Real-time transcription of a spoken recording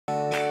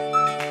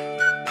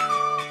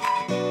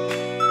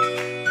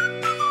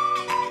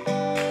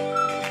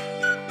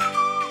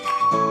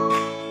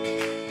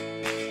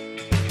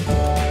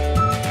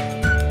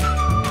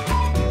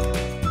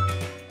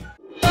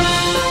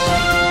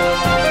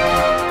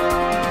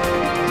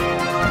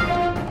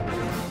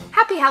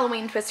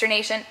Halloween, Twister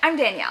Nation. I'm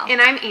Danielle. And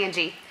I'm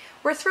Angie.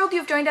 We're thrilled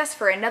you've joined us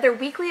for another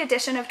weekly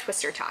edition of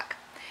Twister Talk.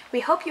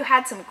 We hope you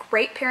had some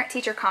great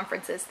parent-teacher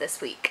conferences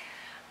this week.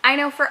 I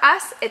know for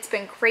us, it's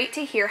been great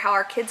to hear how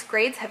our kids'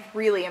 grades have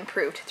really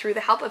improved through the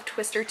help of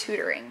Twister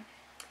tutoring.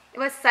 It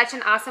was such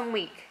an awesome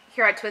week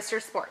here at Twister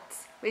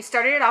Sports. We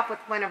started it off with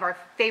one of our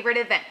favorite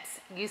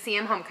events,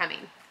 UCM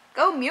Homecoming.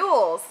 Go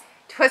Mules!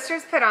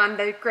 Twisters put on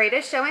the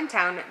greatest show in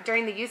town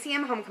during the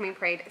UCM Homecoming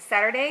Parade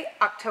Saturday,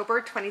 October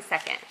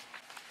 22nd.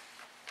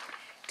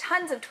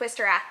 Tons of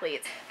Twister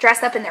athletes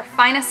dressed up in their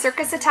finest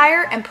circus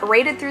attire and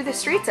paraded through the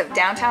streets of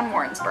downtown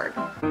Warrensburg.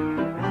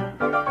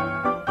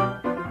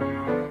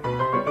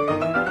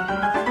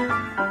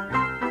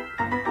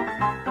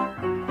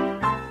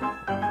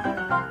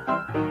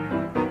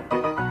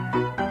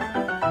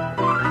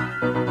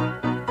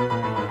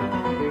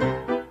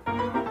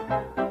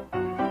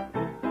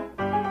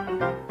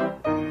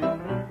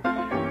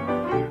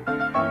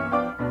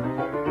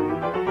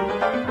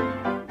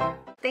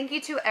 Thank you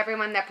to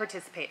everyone that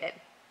participated.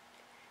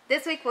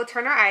 This week we'll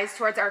turn our eyes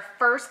towards our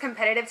first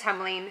competitive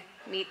tumbling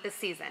meet this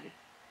season.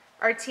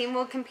 Our team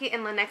will compete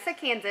in Lenexa,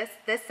 Kansas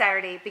this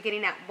Saturday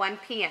beginning at 1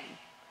 p.m.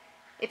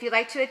 If you'd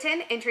like to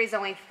attend, entry is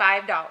only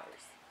 $5.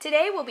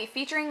 Today we'll be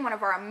featuring one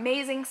of our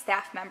amazing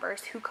staff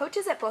members who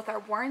coaches at both our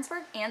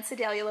Warrensburg and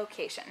Sedalia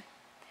location.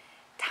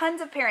 Tons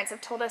of parents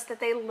have told us that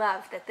they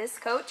love that this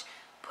coach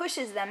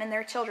pushes them and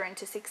their children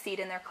to succeed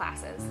in their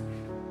classes.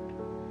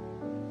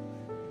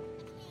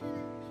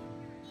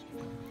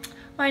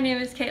 My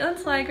name is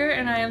Caitlin Slager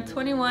and I am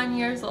 21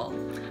 years old.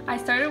 I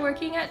started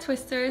working at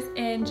Twisters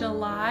in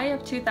July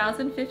of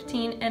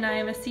 2015 and I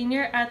am a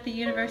senior at the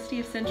University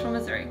of Central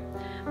Missouri.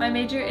 My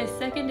major is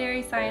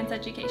secondary science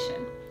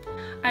education.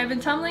 I've been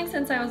tumbling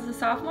since I was a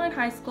sophomore in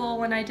high school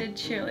when I did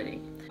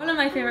cheerleading. One of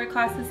my favorite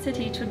classes to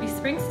teach would be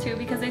Springs 2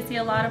 because I see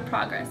a lot of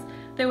progress.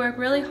 They work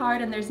really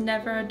hard and there's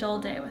never a dull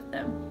day with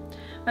them.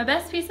 My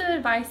best piece of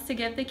advice to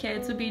give the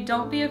kids would be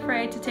don't be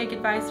afraid to take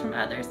advice from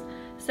others.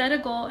 Set a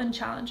goal and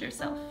challenge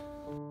yourself.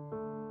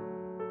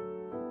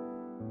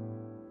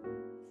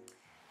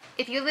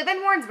 If you live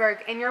in Warrensburg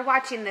and you're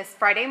watching this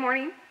Friday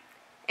morning,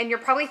 and you're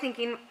probably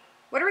thinking,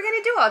 what are we going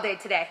to do all day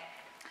today?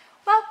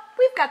 Well,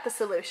 we've got the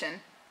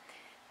solution.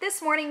 This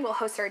morning we'll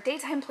host our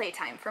daytime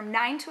playtime from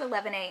 9 to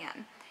 11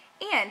 a.m.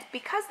 And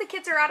because the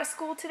kids are out of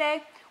school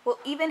today, we'll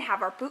even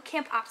have our boot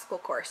camp obstacle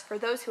course for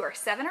those who are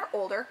 7 or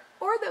older,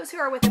 or those who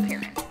are with a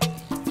parent.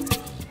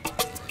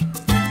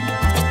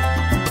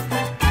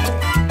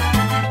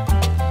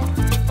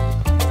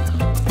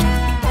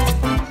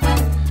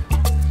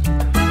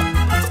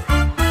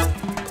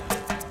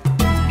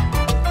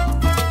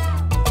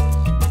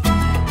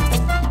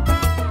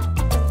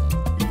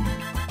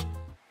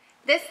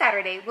 This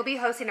Saturday, we'll be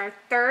hosting our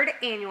third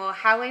annual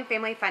Halloween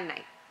Family Fun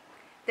Night.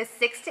 The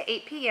 6 to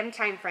 8 p.m.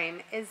 time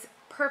frame is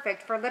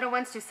perfect for little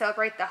ones to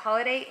celebrate the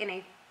holiday in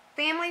a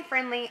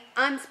family-friendly,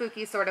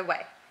 unspooky sort of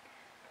way.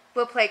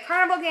 We'll play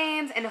carnival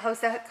games and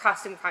host a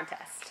costume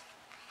contest.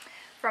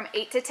 From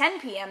 8 to 10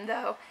 p.m.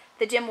 though,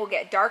 the gym will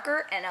get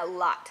darker and a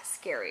lot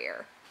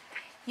scarier.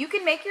 You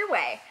can make your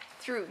way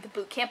through the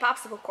boot camp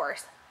obstacle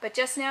course, but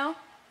just know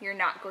you're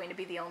not going to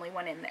be the only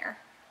one in there.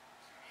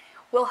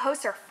 We'll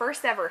host our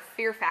first ever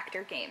Fear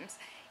Factor games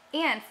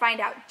and find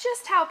out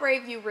just how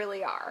brave you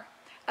really are.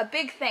 A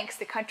big thanks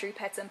to Country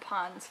Pets and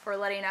Ponds for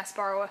letting us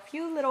borrow a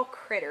few little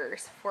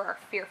critters for our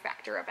Fear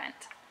Factor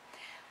event.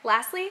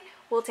 Lastly,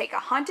 we'll take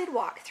a haunted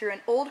walk through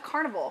an old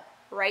carnival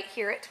right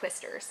here at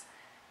Twisters.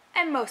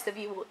 And most of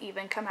you will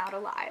even come out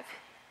alive.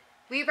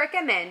 We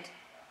recommend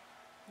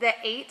the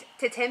 8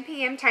 to 10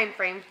 p.m. time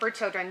frame for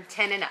children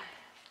 10 and up.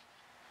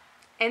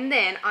 And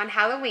then, on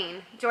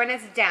Halloween, join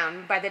us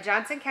down by the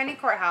Johnson County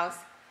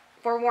Courthouse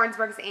for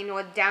Warrensburg's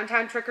annual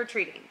Downtown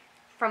Trick-or-Treating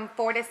from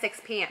 4 to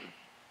 6 p.m.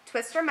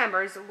 Twister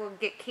members will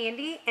get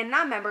candy, and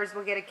non-members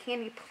will get a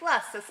candy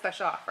plus a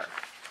special offer.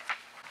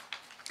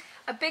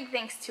 A big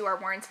thanks to our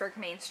Warrensburg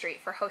Main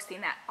Street for hosting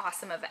that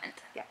awesome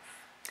event. Yes.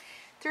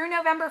 Through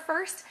November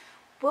 1st,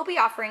 we'll be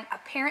offering a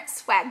parent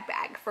swag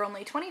bag for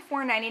only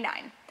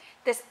 $24.99.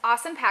 This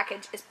awesome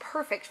package is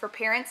perfect for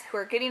parents who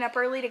are getting up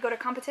early to go to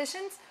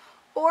competitions,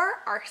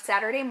 or our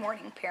Saturday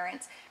morning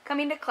parents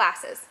coming to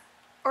classes,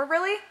 or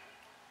really,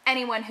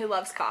 anyone who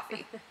loves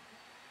coffee.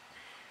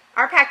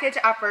 Our package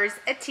offers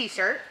a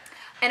t-shirt,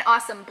 an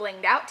awesome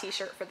blinged out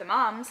t-shirt for the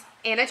moms,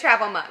 and a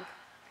travel mug.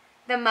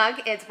 The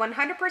mug is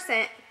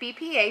 100%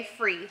 BPA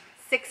free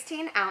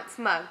 16-ounce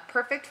mug,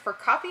 perfect for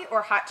coffee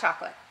or hot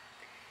chocolate.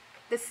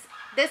 This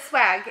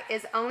swag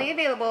is only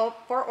available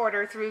for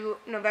order through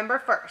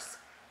November 1st,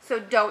 so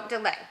don't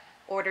delay.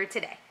 Order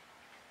today.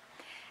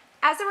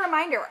 As a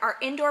reminder, our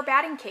indoor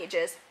batting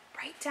cages,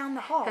 right down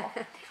the hall,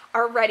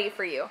 are ready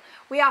for you.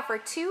 We offer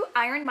 2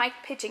 Iron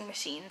Mike pitching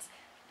machines.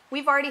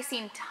 We've already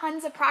seen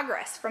tons of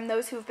progress from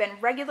those who've been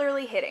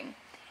regularly hitting.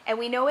 And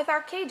we know with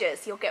our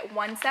cages, you'll get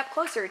one step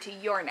closer to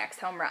your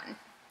next home run,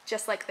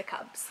 just like the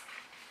Cubs.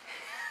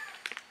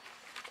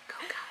 Go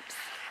Cubs.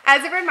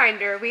 As a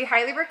reminder, we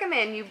highly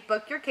recommend you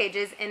book your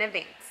cages in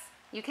advance.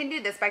 You can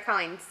do this by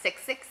calling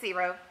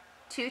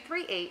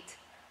 660-238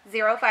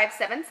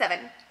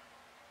 0577,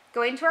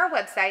 going to our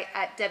website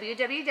at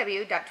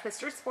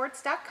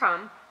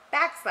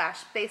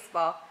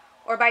www.twistersports.com/baseball,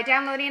 or by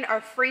downloading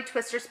our free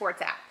Twister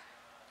Sports app.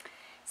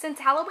 Since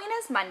Halloween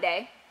is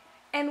Monday,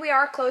 and we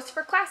are closed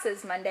for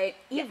classes Monday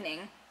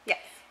evening, Yes.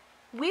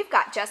 we've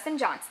got Justin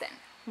Johnston,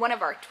 one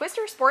of our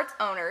Twister Sports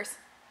owners,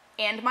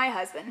 and my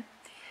husband,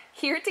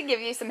 here to give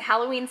you some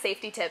Halloween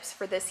safety tips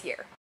for this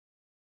year.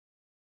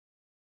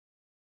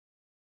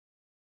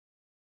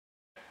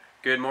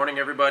 Good morning,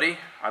 everybody.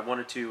 I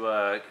wanted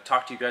to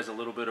talk to you guys a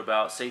little bit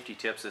about safety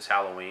tips this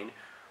Halloween,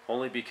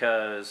 only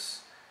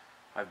because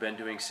I've been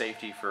doing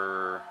safety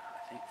for,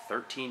 I think,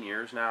 13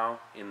 years now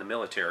in the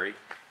military,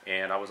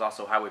 and I was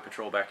also highway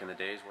patrol back in the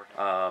days.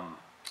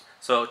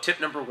 So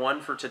tip number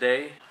 1 for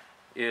today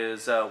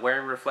is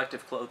wearing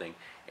reflective clothing.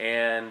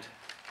 And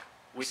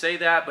we say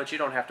that, but you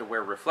don't have to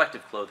wear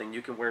reflective clothing.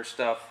 You can wear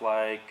stuff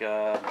like,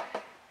 or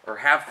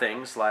have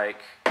things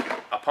like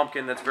a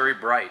pumpkin that's very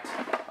bright.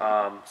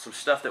 Some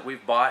stuff that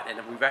we've bought, and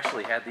we've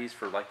actually had these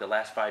for like the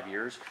last 5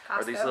 years,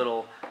 are these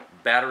little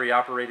battery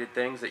operated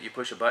things that you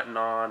push a button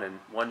on, and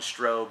one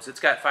strobes. It's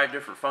got 5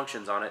 different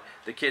functions on it.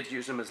 The kids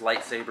use them as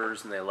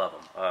lightsabers and they love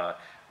them.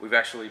 We've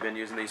actually been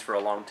using these for a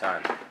long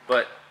time.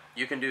 But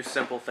you can do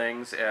simple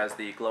things as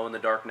the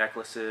glow-in-the-dark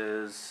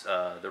necklaces,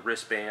 the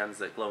wristbands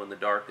that glow in the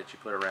dark that you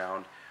put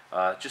around,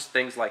 just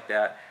things like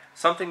that.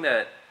 Something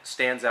that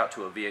stands out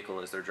to a vehicle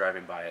as they're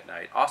driving by at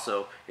night.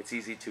 Also, it's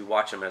easy to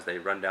watch them as they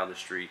run down the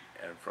street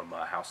and from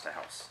house to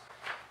house.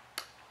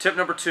 Tip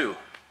number 2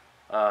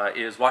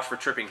 is watch for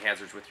tripping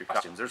hazards with your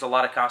costumes. There's a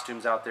lot of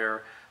costumes out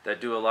there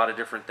that do a lot of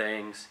different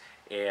things,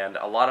 and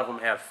a lot of them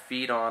have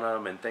feet on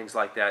them and things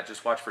like that.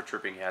 Just watch for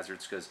tripping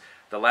hazards, because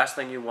the last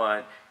thing you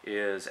want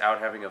is out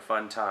having a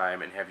fun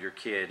time and have your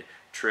kid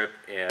trip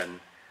and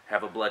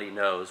have a bloody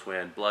nose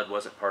when blood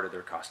wasn't part of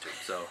their costume.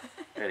 So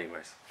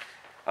anyways,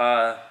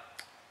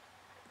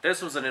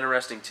 this was an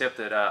interesting tip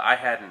that I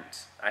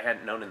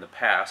hadn't known in the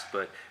past,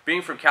 but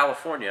being from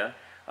California,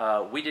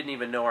 we didn't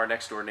even know our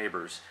next door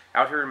neighbors.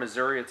 Out here in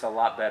Missouri, it's a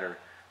lot better,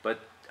 but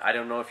I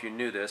don't know if you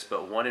knew this,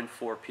 but 1 in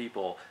 4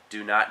 people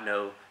do not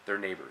know their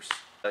neighbors.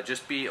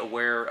 Just be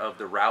aware of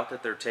the route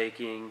that they're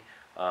taking,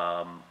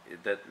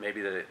 that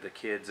maybe the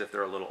kids, if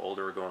they're a little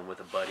older, are going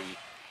with a buddy.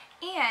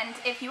 And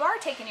if you are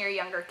taking your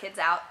younger kids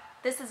out,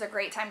 this is a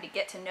great time to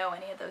get to know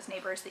any of those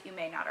neighbors that you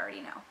may not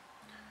already know.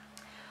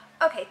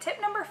 Okay,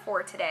 tip number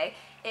 4 today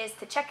is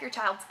to check your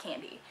child's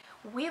candy.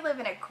 We live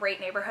in a great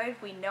neighborhood.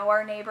 We know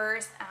our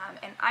neighbors,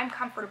 and I'm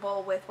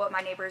comfortable with what my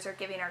neighbors are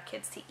giving our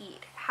kids to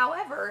eat.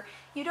 However,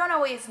 you don't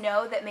always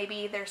know that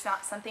maybe there's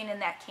not something in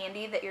that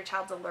candy that your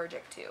child's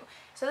allergic to.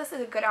 So this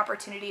is a good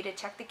opportunity to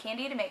check the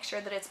candy to make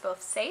sure that it's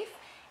both safe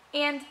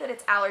and that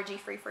it's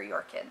allergy-free for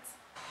your kids.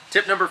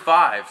 Tip number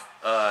 5,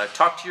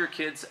 talk to your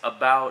kids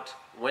about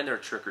when they're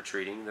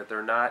trick-or-treating, that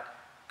they're not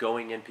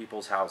going in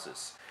people's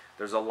houses.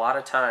 There's a lot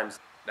of times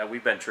that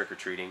we've been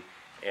trick-or-treating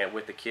and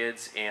with the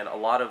kids, and a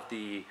lot of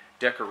the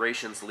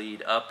decorations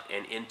lead up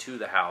and into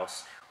the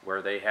house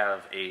where they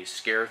have a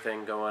scare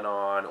thing going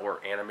on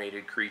or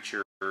animated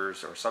creatures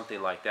or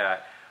something like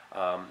that.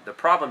 The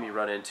problem you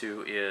run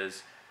into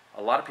is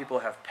a lot of people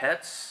have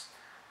pets.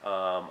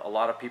 A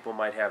lot of people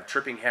might have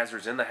tripping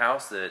hazards in the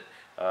house that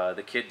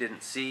the kid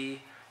didn't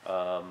see.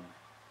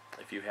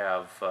 If you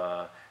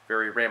have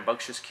very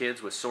rambunctious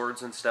kids with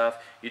swords and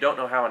stuff, you don't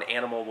know how an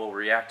animal will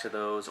react to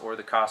those, or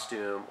the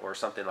costume, or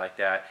something like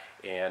that.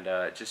 And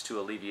just to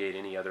alleviate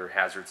any other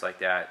hazards like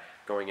that,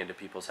 going into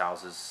people's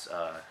houses,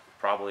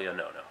 probably a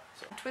no-no.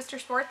 So. Twister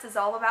Sports is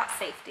all about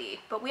safety,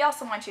 but we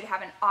also want you to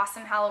have an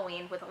awesome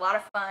Halloween with a lot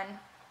of fun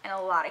and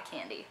a lot of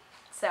candy.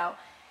 So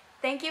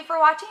thank you for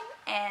watching,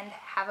 and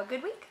have a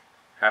good week.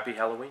 Happy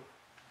Halloween.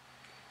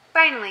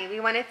 Finally,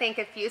 we want to thank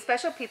a few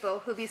special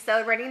people who'll be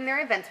celebrating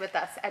their events with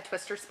us at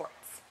Twister Sports.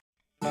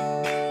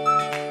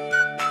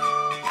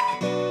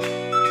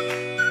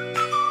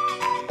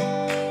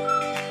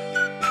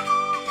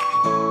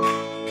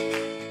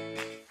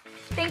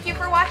 Thank you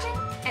for watching,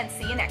 and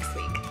see you next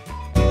week.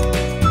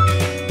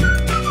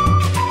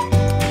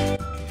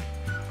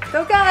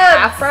 Go Cubs!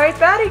 Half-price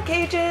batting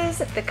cages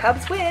if the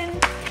Cubs win.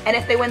 And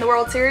if they win the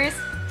World Series,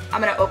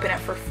 I'm going to open it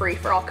for free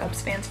for all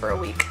Cubs fans for a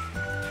week.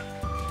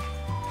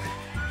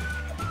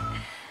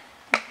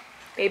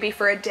 Maybe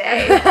for a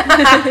day.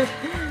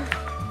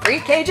 Free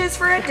cages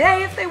for a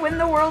day if they win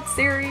the World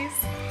Series.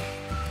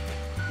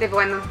 They've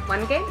won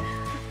 1 game?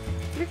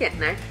 You're getting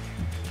there.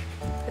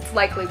 It's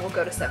likely we'll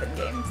go to 7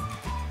 games.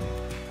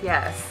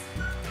 Yes.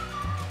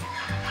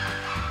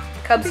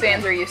 Cubs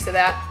fans are used to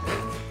that.